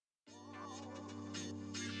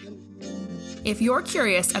If you're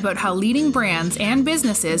curious about how leading brands and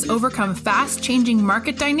businesses overcome fast-changing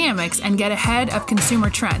market dynamics and get ahead of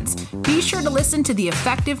consumer trends, be sure to listen to the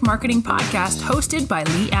Effective Marketing Podcast hosted by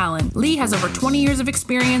Lee Allen. Lee has over 20 years of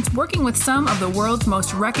experience working with some of the world's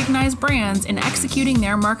most recognized brands in executing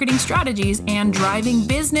their marketing strategies and driving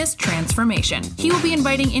business transformation. He will be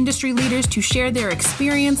inviting industry leaders to share their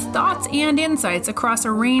experience, thoughts, and insights across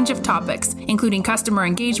a range of topics, including customer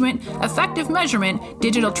engagement, effective measurement,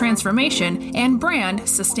 digital transformation, and brand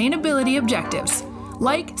sustainability objectives.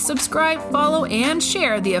 Like, subscribe, follow, and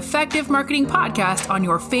share the Effective Marketing Podcast on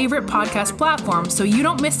your favorite podcast platform so you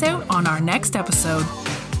don't miss out on our next episode.